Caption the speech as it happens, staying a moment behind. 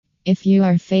If you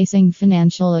are facing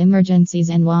financial emergencies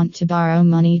and want to borrow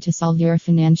money to solve your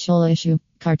financial issue,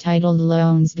 Car Titled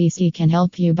Loans BC can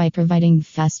help you by providing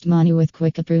fast money with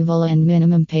quick approval and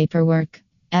minimum paperwork.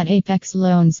 At Apex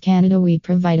Loans Canada, we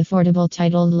provide affordable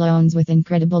titled loans with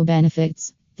incredible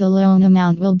benefits. The loan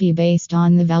amount will be based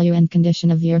on the value and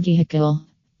condition of your vehicle.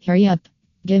 Hurry up!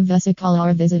 Give us a call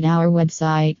or visit our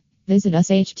website. Visit us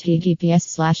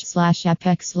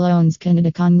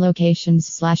https://apexloanscanada.com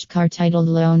locations/car titled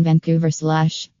loan Vancouver/